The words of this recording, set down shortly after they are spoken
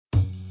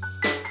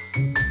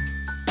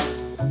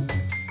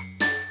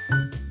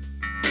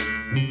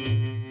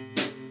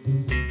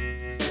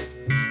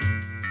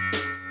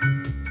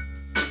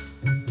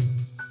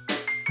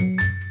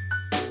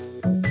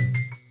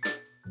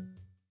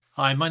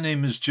Hi, my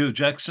name is Joe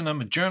Jackson.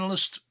 I'm a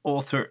journalist,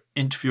 author,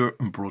 interviewer,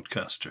 and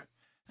broadcaster.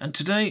 And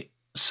today,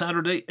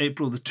 Saturday,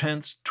 April the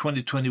 10th,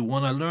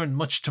 2021, I learned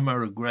much to my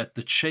regret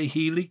that Shay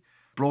Healy,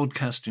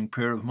 broadcasting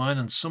peer of mine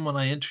and someone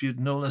I interviewed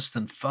no less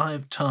than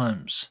 5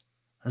 times,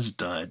 has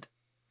died.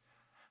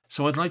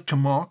 So I'd like to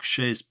mark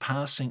Shay's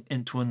passing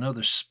into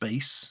another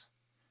space,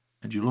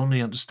 and you'll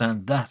only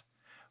understand that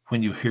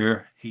when you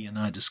hear he and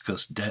I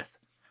discuss death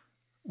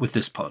with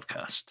this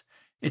podcast.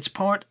 It's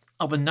part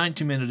of a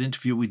 90-minute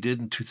interview we did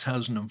in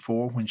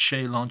 2004 when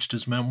Shay launched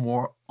his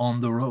memoir, On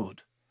the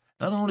Road.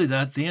 Not only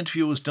that, the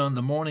interview was done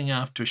the morning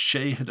after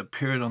Shay had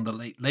appeared on The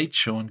Late Late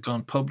Show and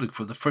gone public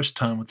for the first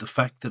time with the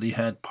fact that he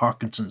had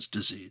Parkinson's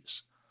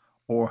disease,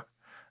 or,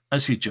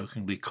 as he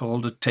jokingly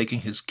called it, taking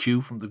his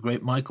cue from the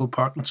great Michael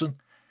Parkinson,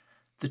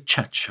 the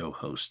chat show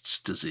host's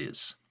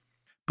disease.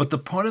 But the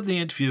part of the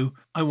interview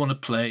I want to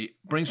play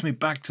brings me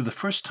back to the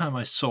first time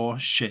I saw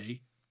Shay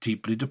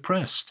deeply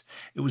depressed.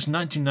 It was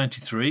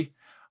 1993.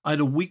 I had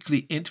a weekly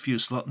interview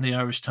slot in the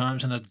Irish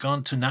Times and had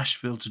gone to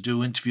Nashville to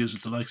do interviews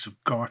with the likes of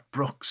Garth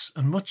Brooks.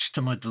 And much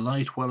to my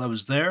delight while I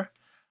was there,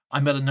 I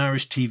met an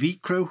Irish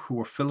TV crew who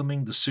were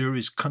filming the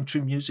series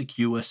Country Music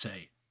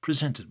USA,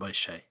 presented by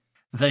Shay.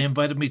 They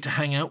invited me to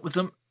hang out with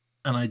them,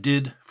 and I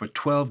did for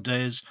 12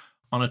 days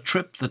on a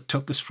trip that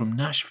took us from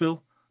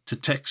Nashville to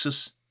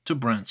Texas to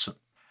Branson.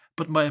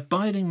 But my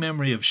abiding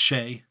memory of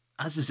Shay,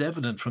 as is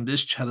evident from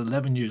this chat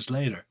 11 years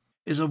later,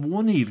 is of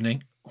one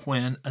evening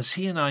when, as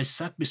he and I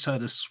sat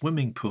beside a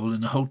swimming pool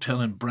in a hotel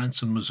in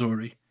Branson,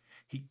 Missouri,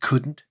 he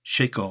couldn't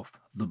shake off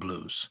the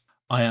blues.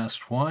 I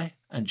asked why,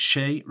 and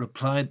Shay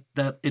replied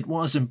that it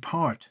was in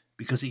part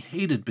because he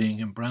hated being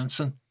in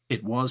Branson.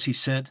 It was, he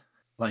said,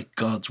 like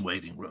God's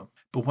waiting room.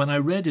 But when I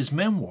read his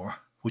memoir,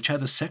 which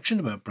had a section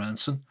about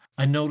Branson,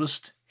 I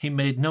noticed he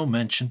made no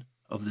mention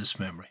of this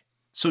memory.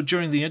 So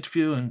during the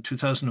interview in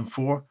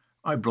 2004,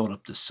 I brought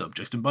up this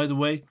subject. And by the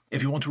way,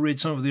 if you want to read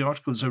some of the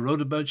articles I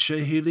wrote about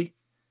Shay Healy,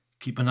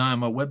 keep an eye on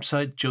my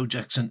website,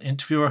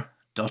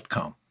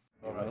 joejacksoninterviewer.com.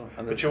 All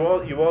right. But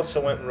you also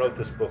went and wrote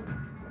this book.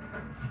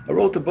 I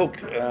wrote the book.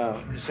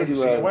 So you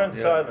weren't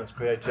silenced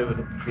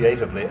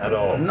creatively at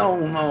all. No.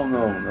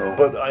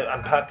 But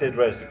and Pat did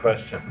raise the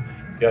question.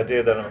 The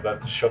idea that I'm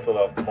about to shuffle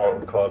off the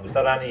mortal coil, was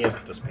that any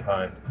impetus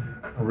behind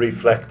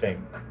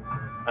reflecting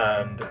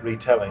and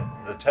retelling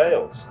the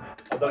tales?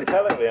 Although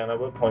tellingly, and I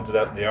will point it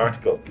out in the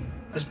article,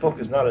 this book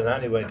is not in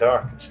any way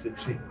dark. It's the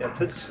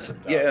antithesis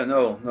of dark. Yeah,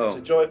 no. It's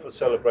a joyful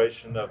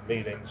celebration of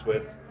meetings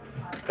with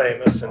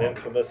famous and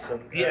infamous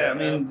and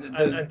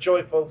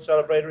joyful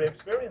celebratory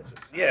experiences.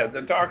 Yeah,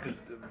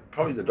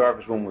 probably the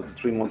darkest one was the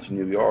 3 months in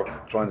New York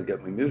trying to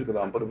get my musical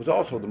on, but it was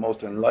also the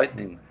most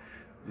enlightening,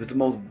 it was the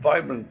most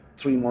vibrant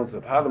 3 months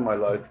I've had in my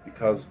life,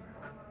 because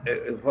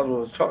what I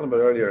was talking about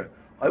earlier,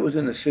 I was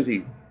in a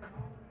city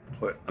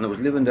and I was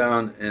living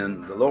down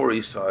in the Lower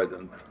East Side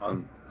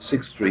on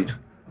 6th Street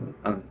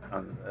and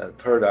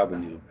 3rd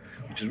Avenue,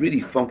 which is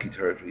really funky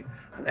territory.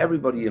 And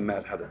everybody you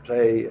met had a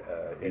play,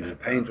 he was a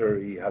painter,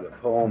 he had a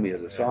poem, he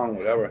had a song,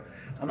 whatever.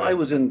 And I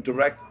was in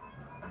direct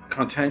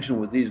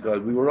contention with these guys.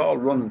 We were all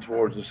running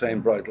towards the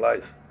same bright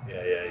life.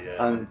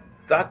 Yeah. And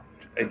that,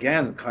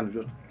 again, kind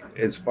of just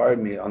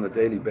inspired me on a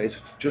daily basis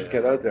to just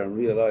get out there and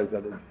realize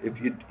that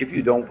if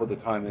you don't put the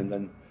time in,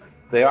 then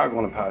they are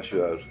going to pass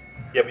you out.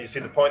 Yeah, but you see,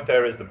 the point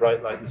there is the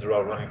bright light you're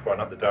all running for,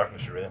 not the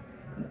darkness you're in.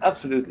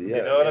 Absolutely, yeah.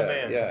 You know what I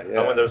mean? Yeah.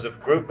 And when there's a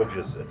group of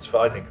you,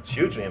 I think it's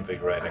hugely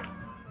invigorating.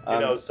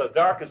 So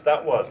dark as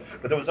that was.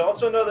 But there was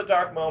also another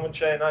dark moment,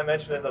 Shay, and I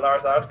mentioned in the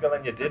last article,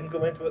 and you didn't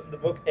go into it in the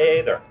book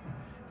either.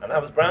 And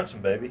that was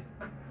Branson, baby.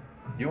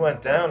 You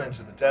went down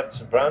into the depths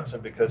of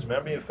Branson because,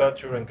 remember, you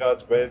felt you were in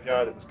God's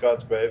graveyard. It was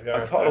God's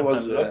graveyard. I thought it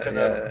was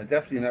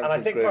definitely an. And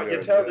I think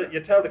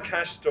you tell the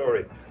cash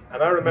story.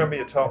 And I remember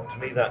you talking to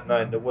me that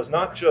night. And it was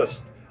not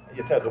just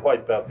you tell the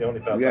white belt, the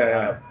only belt I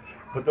have,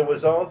 but there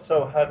was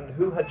also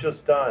who had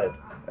just died.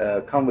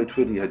 Conway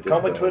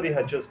Twitty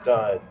had just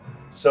died.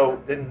 So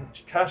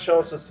didn't Cash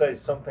also say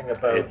something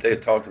about? They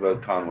talked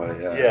about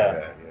Conway.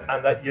 Yeah.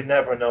 And that you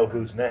never know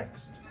who's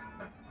next.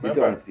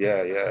 Remember? You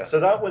don't, yeah. So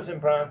that was in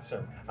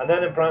Branson. And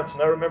then in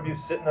Branson, I remember you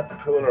sitting at the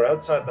pool or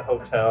outside the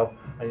hotel,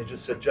 and you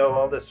just said, Joe,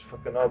 all this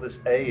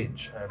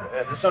age. And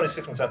it's only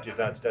 6 months after your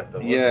dad's death, though,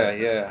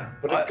 Yeah.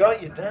 But it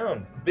got you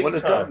down, big time. Well,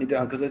 it got me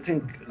down, because I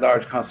think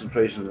large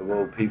concentrations of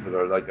old people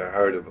are like a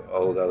herd of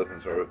old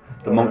elephants, or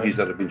the monkeys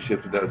that have been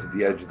shifted out to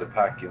the edge of the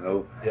pack, you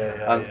know.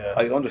 Yeah.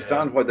 I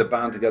understand why they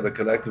band together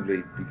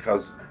collectively,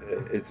 because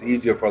it's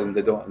easier for them.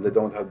 They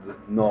don't have the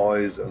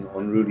noise and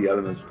unruly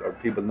elements, or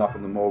people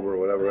knocking them over or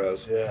whatever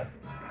else. Yeah.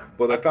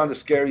 But I found it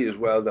scary as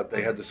well that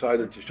they had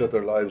decided to shut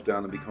their lives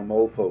down and become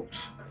old folks.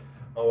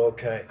 Oh,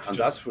 okay. And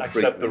that's what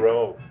accept the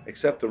role.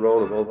 Accept the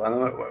role of old. And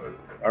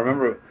I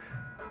remember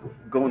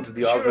going to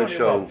the Osmond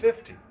show. About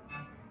 50.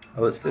 I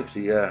was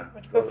 50, yeah.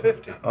 About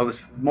 50. I was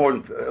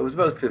it was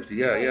about 50,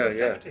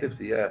 yeah.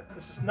 50, yeah.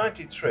 This is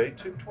 93,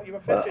 you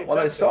were 50. Well,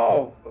 I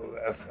saw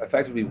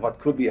effectively what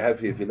could be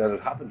heavy if you let it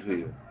happen to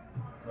you.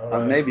 Right.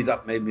 And maybe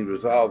that made me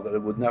resolve that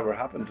it would never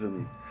happen to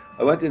me.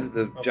 I went into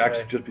the Jack's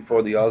just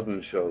before the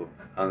Osmond show,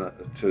 and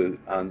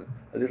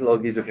a little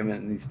old geezer came in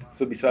and he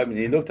stood beside me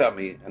and he looked at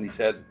me and he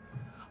said,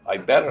 "I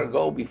better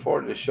go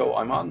before the show.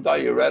 I'm on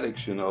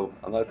diuretics, you know."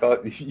 And I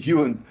thought,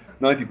 you and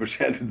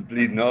 90% of the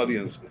bleeding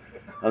audience,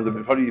 and there'll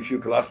be probably a few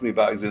colostomy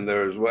bags in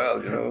there as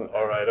well, you know.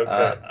 All right,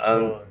 okay.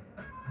 And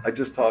I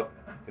just thought,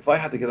 if I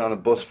had to get on a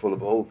bus full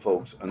of old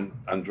folks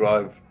and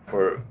drive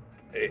for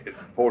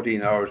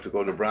 14 hours to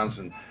go to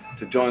Branson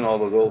to join all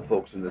those old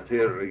folks in the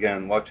theatre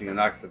again, watching an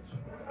act that's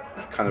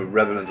kind of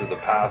relevant to the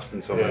past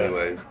in so many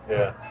ways.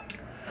 Yeah.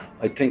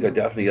 I think I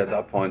definitely at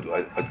that point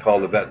I'd call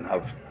the vet and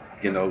have,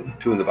 you know,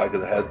 2 in the back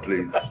of the head,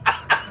 please.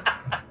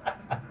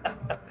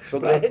 So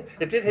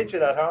it did hit you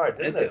that hard,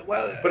 didn't it?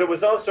 Well, but it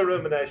was also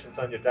ruminations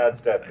on your dad's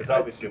death, because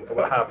obviously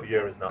half a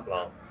year is not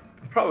long.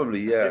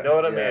 Probably, yeah. You know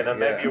what I mean? And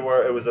maybe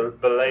it was a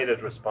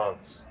belated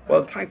response.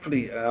 Well,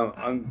 thankfully,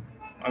 I'm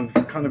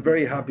kind of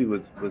very happy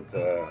with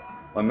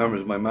my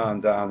memories of my ma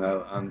and dad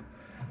now, and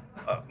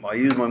I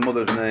use my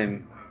mother's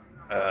name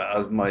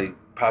as my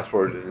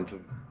password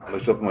into my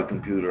stuff on my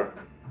computer.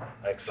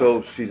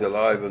 Excellent. So she's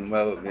alive and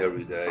well with me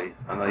every day,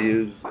 and I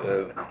use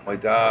my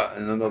dad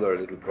in another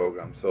little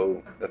program.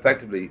 So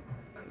effectively,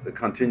 the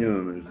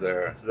continuum is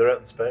there. So they're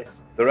out in space.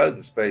 They're out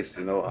in space,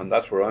 you know, and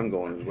that's where I'm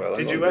going as well.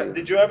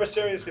 Did you ever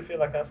seriously feel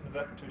like asking the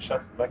vet for 2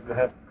 shots in the back of the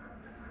head?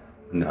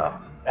 No.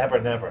 Never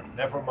a moment,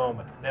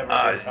 never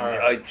the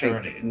entire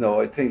journey.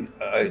 No, I think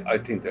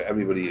that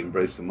everybody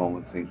embraced the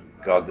moment, thinks,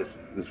 God, this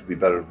would be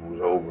better if it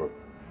was over,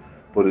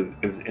 but it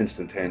was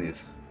instantaneous.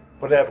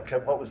 What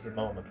was the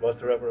moment? Was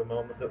there ever a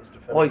moment that was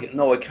definitive?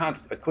 Well,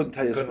 I couldn't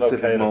tell you a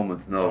specific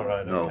moment. No,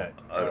 okay.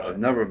 I've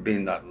never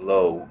been that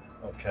low.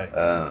 Okay.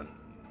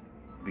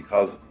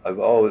 Because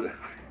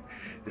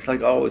it's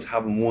like always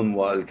having one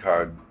wild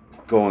card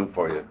going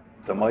for you.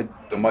 They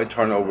might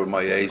turn over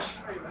my ace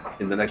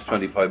in the next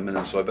 25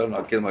 minutes, so I better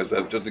not kill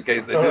myself just in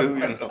case they do,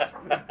 you know.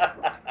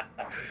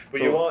 But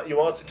so, you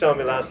also told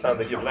me last time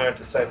that you've learned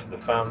to say to the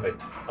family,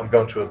 "I'm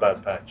going through a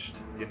bad patch."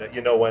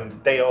 You know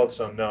when they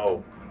also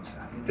know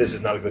this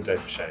is not a good day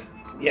for Shay.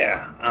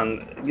 Yeah,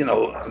 and you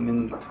know, I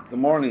mean, the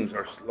mornings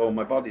are slow.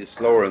 My body is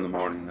slower in the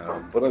morning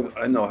now, but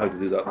I know how to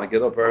do that, and I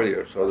get up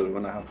earlier so that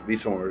when I have to be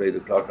somewhere at 8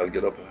 o'clock, I'll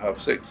get up at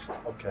 6:30.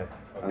 Okay.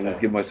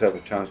 And give myself a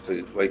chance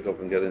to wake up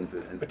and get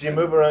into. But do you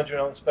move around your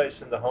own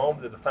space in the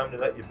home? Did the family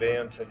let you be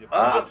until you?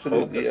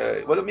 Absolutely,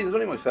 yeah. Well, I mean, there's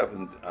only myself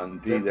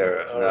and Dee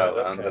there now,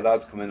 and the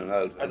lads come in and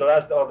out. And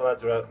all the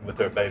lads are out with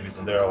their babies,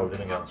 and they're all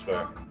living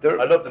elsewhere.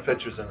 I love the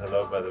pictures in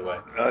Hello, by the way.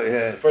 Oh yeah.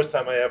 It's the first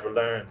time I ever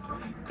learned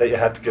that you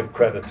had to give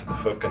credit to the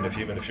fucking,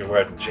 even if you're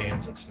wearing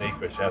jeans and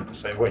sneakers, you have to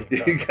say where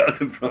you got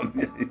them from.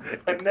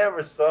 I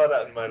never saw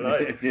that in my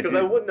life, because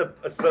I wouldn't have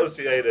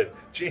associated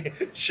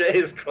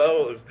Shay's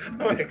clothes.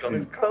 Oh my God,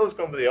 his clothes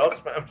come to the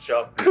Oxfam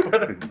shop.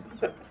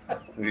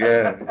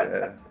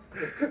 yeah.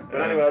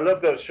 But anyway, I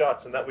love those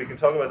shots, and that we can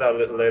talk about that a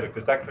little later,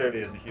 because that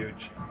clearly is a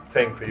huge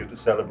thing for you to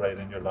celebrate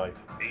in your life.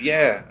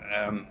 Yeah.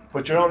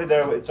 But you're only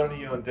there. It's only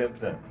you and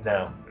Dimple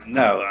now.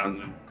 No,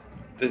 and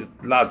the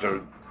lads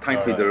are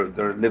thankfully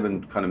they're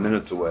living kind of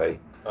minutes away.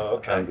 Oh,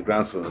 okay. And the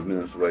grandson is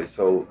minutes away.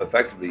 So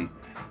effectively,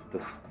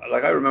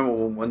 I remember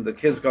when the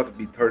kids got to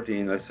be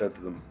 13,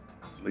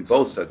 we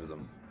both said to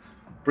them,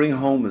 bring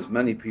home as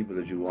many people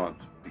as you want,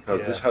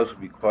 because this house will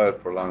be quiet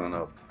for long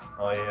enough.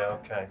 Oh yeah,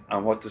 okay.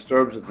 And what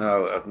disturbs it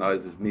now at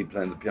night is me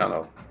playing the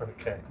piano.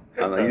 Okay.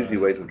 And I usually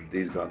wait until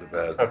Dee's gone to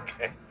bed.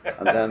 Okay.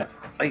 And then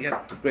I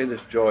get the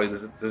greatest joy.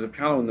 There's a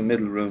piano in the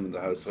middle room in the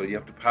house, so you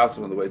have to pass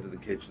it on the way to the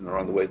kitchen or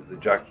on the way to the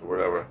Jacks or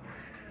whatever.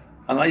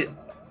 And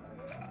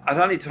at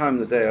any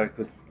time of the day, I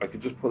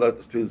could just pull out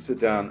the stool, sit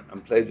down,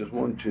 and play just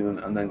one tune,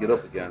 and then get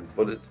up again.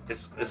 But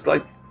it's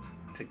like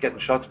getting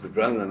shots of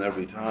adrenaline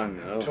every time,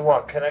 you know. To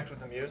what? Connect with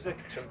the music?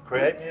 To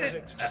create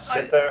music? To just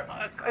sit there?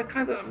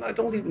 I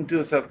don't even do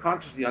it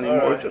self-consciously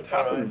anymore. It just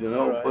happens, you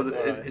know. But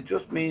it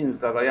just means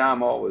that I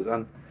am always.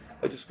 And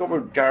I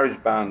discovered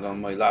GarageBand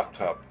on my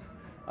laptop,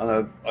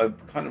 and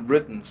I've kind of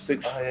written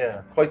 6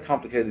 quite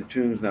complicated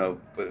tunes now,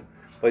 but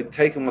by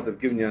taking what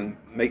they've given you and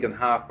making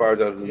half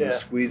bars out of them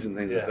and squeezing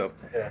things and stuff.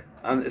 Yeah.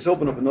 And it's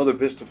opened up another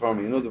vista for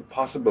me, another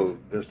possible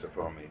vista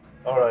for me.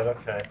 All right,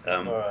 okay.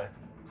 All right.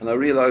 And I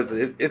realised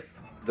that if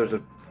there's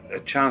a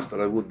chance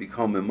that I would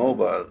become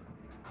immobile,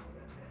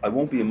 I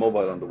won't be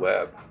immobile on the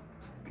web,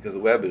 because the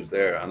web is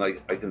there, and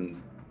I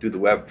can do the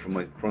web from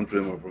my front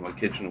room or from my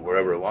kitchen or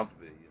wherever I want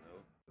to be, you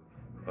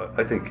know.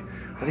 I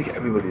think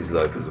everybody's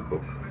life is a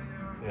book.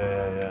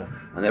 Yeah.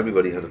 And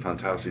everybody has a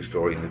fantastic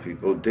story, and if you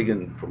go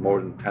digging for more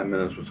than 10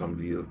 minutes with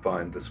somebody, you'll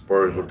find the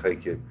spurs will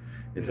take you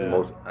into the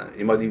most,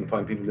 you might even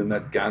find people who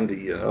met Gandhi,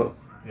 you know.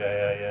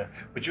 Yeah.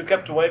 But you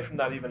kept away from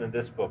that even in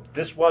this book.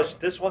 This was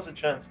a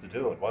chance to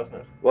do it, wasn't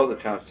it? Well, the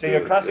chance to do it. See,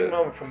 your classic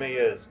moment for me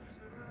is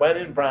when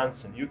in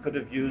Branson, you could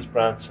have used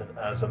Branson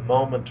as a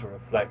moment to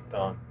reflect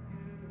on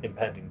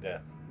impending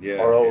death,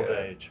 or old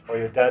age, or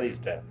your daddy's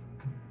death.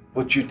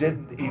 But you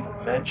didn't even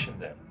mention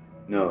them.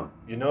 No.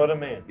 You know what I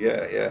mean?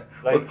 Yeah.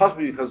 Well,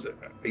 possibly because,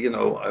 you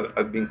know,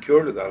 I've been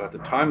cured of that. At the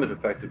time it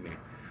affected me.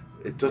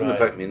 It doesn't Right.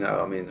 affect me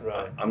now. I mean,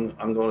 Right.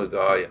 I'm going to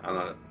die,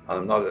 and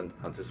I'm not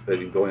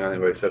anticipating going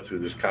anywhere except through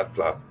this cat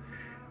flap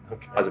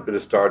Okay. as a bit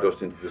of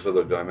stardust into this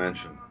other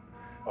dimension.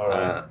 All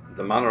right.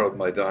 The manner of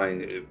my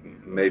dying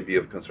may be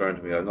of concern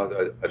to me. I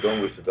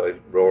don't wish to die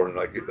roaring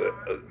like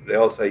they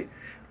all say.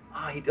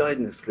 He died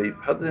in his sleep.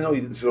 How did they know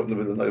he didn't sit up in the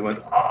middle of the night and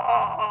went,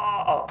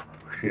 ah?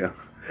 Yeah.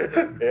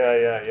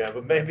 Yeah.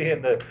 But maybe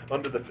in the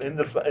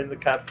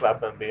cat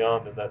flap and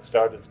beyond in that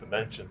stardust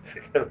dimension,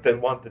 they'll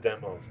want the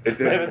demos.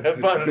 Maybe they'll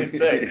finally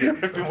say,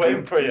 "We've been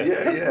waiting for you.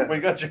 Yeah. We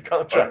got your I've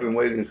contract." been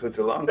waiting such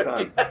a long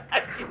time.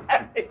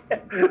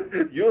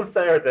 You'll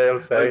say or they'll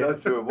say. I'm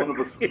not sure. One of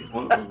us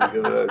will get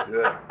it out.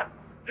 Yeah.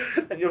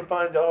 And you'll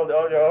find all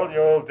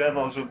your old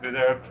demos will be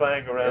there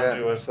playing around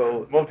you in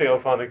so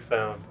multi-ophonic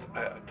sound.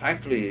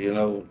 Thankfully,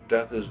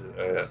 death is.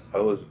 I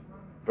was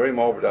very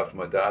morbid after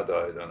my dad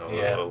died, and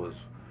I was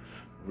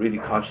really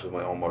conscious of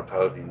my own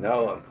mortality.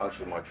 Now I'm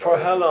conscious of my mortality. For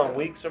how long?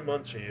 Weeks or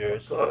months or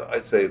years? So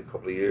I'd say a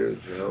couple of years,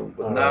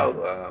 But all now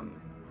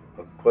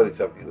I'm quite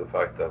accepting of the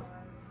fact that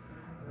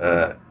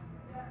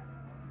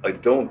I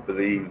don't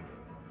believe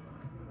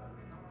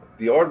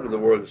the order of the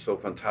world is so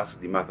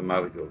fantastically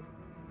mathematical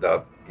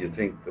that you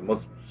think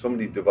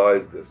somebody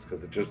devised this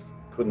because it just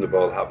couldn't have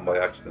all happened by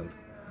accident.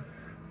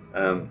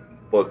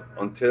 But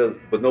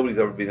nobody's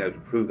ever been able to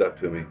prove that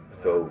to me.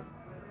 So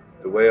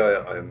the way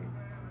I'm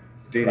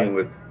dealing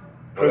with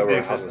prove the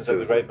existence of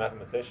the great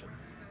mathematician.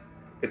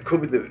 It could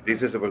be the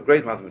existence of a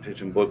great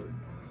mathematician, but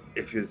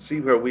if you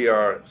see where we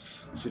are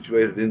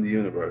situated in the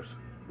universe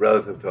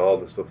relative to all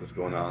the stuff that's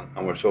going on,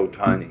 and we're so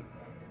tiny,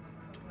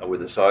 and we're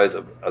the size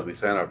of, as we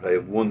say in our play,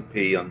 of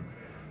 1p on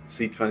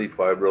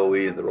C25 row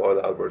E in the Royal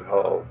Albert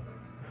Hall.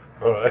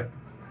 All right.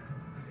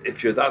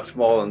 If you're that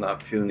small and that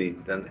puny,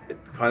 then it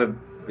kind of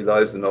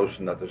belies the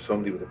notion that there's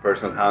somebody with a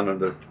personal hand on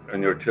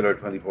your tiller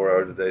 24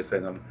 hours a day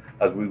saying,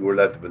 as we were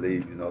led to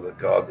believe, that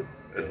God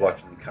is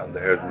watching and counting the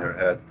hairs in your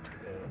head.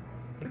 Yeah.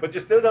 But you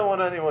still don't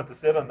want anyone to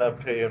sit on that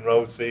P in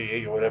row C,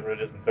 E, or whatever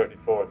it is in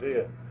 34, do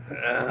you?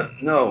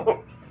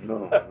 No.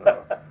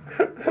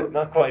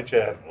 Not quite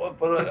yet. Well,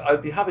 but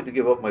I'd be happy to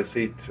give up my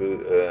seat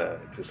to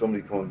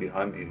somebody coming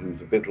behind me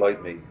who's a bit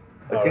like me.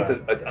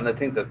 I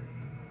think that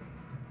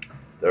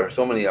there are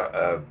so many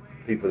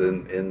people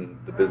in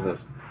the business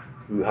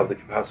who have the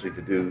capacity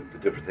to do the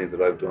different things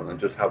that I've done and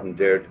just haven't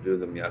dared to do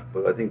them yet.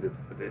 But I think that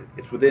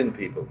it's within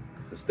people.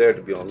 It's there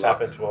to be unlocked.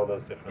 Tap into all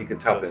those different. You can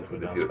tap into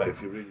it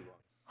if you really want.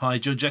 Hi,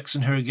 Joe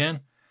Jackson here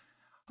again.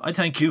 I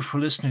thank you for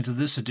listening to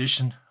this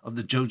edition of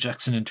the Joe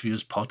Jackson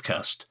Interviews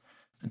podcast.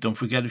 And don't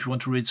forget, if you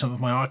want to read some of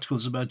my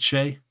articles about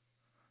Shay,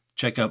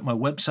 check out my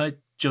website,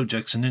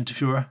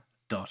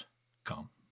 joejacksoninterviewer.com.